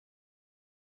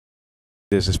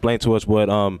Just explain to us what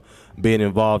being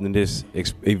involved in this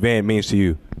event means to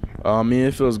you. I mean,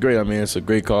 it feels great. I mean, it's a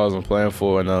great cause I'm playing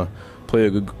for, and play a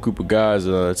good group of guys.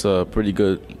 It's a pretty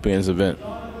good business event.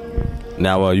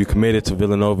 Now, you committed to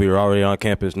Villanova. You're already on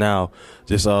campus now.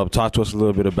 Just talk to us a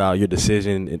little bit about your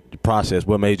decision process.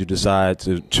 What made you decide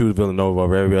to choose Villanova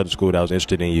over every other school that was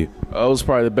interested in you? It was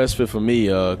probably the best fit for me,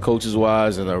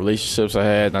 coaches-wise, and the relationships I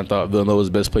had. And I thought Villanova was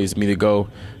the best place for me to go,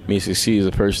 me to succeed as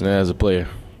a person and as a player.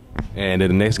 And in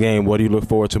the next game, what do you look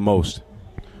forward to most?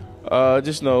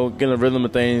 Just getting a rhythm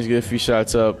of things, get a few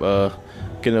shots up,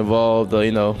 get involved.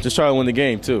 Just try to win the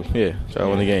game too. Yeah, try to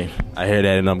win the game. I hear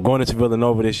that, and I'm going into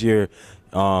Villanova this year.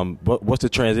 What's the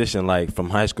transition like from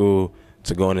high school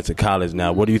to going into college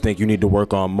now? What do you think you need to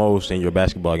work on most in your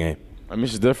basketball game? I mean,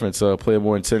 it's different. Play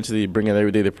more intensity, bring it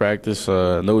every day to practice.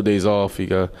 No days off. You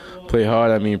got play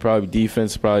hard. I mean, probably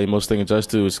defense, probably most thing adjust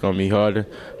to. It's gonna be harder.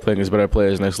 Playing against better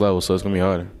players next level, so it's gonna be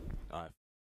harder.